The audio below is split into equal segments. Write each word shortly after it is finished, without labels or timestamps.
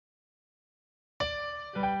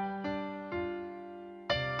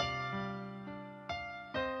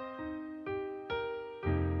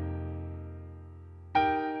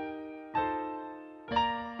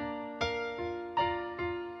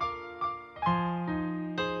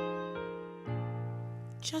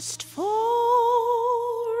just for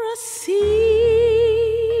a season.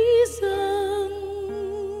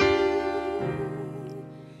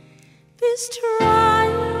 This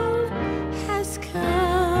trial has come,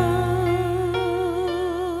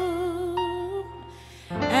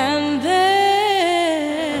 and there's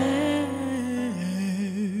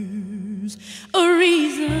a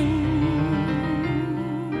reason.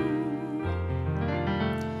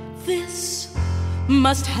 This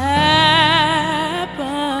must happen.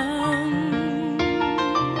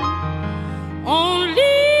 Only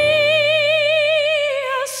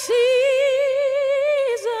a season.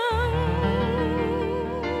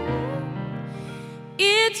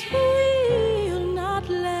 It will not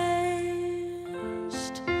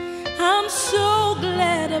last. I'm so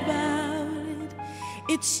glad about it.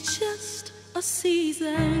 It's just a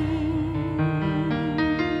season.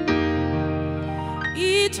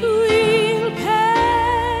 It will pass.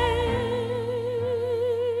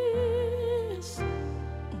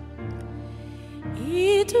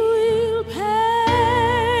 It will pass.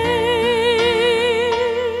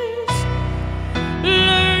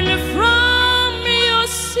 Learn from your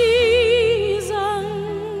season.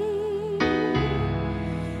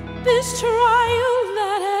 This trial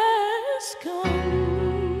that has come.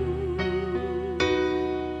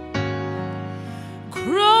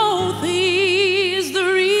 Growth is the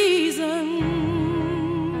reason.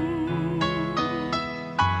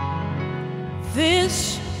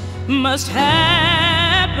 This must happen.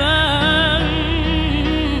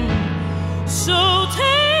 So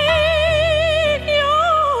take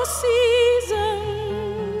your season.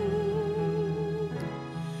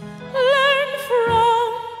 Learn from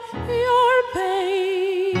your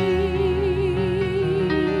pain.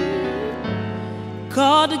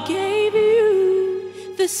 God gave you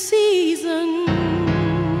this season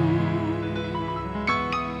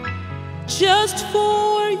just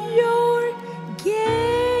for your gain,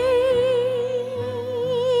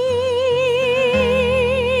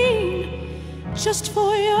 just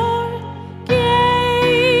for your gain.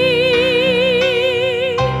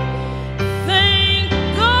 Thank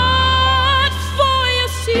God for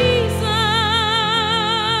your season,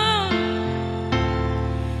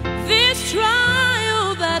 this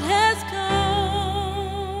trial that has come,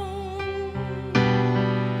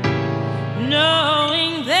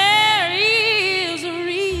 knowing there is a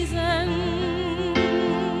reason.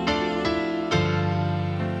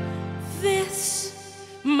 This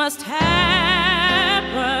must happen.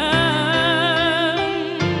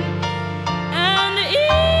 And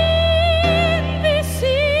in this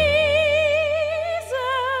season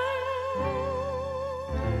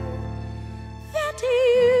that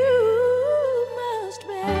you must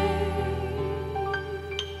bear,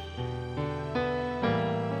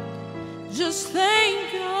 just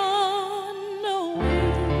thank God,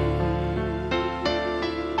 knowing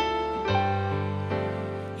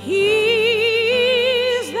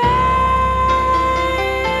He's there.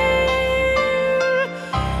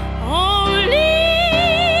 Only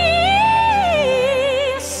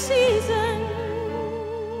a season.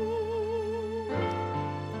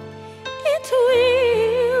 It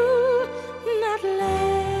will not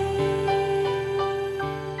last.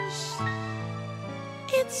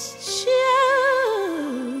 It's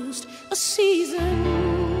just a season.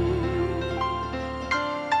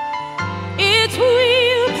 It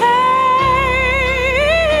will pass.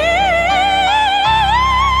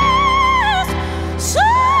 So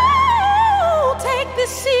take this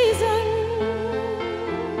season.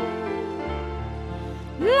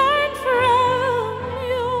 Learn from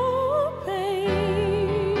your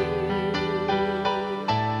pain.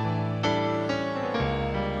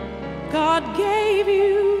 God gave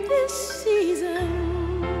you this season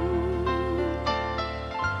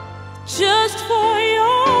just for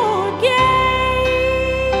your gain.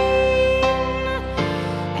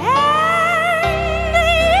 And in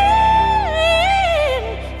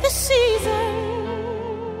the season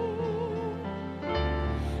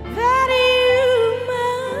that you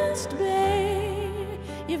must bear,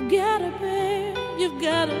 you've gotta bear, you've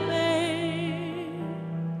gotta bear.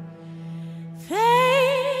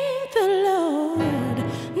 Thank the Lord,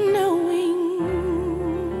 knowing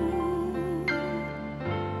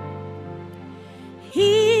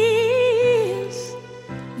He is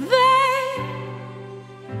there.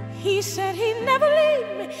 He said He'd never leave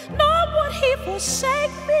me, nor would He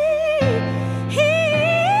forsake me. He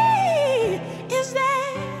is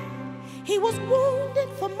there. He was wounded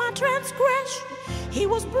for my transgression. He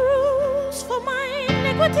was bruised for my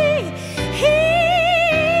iniquity.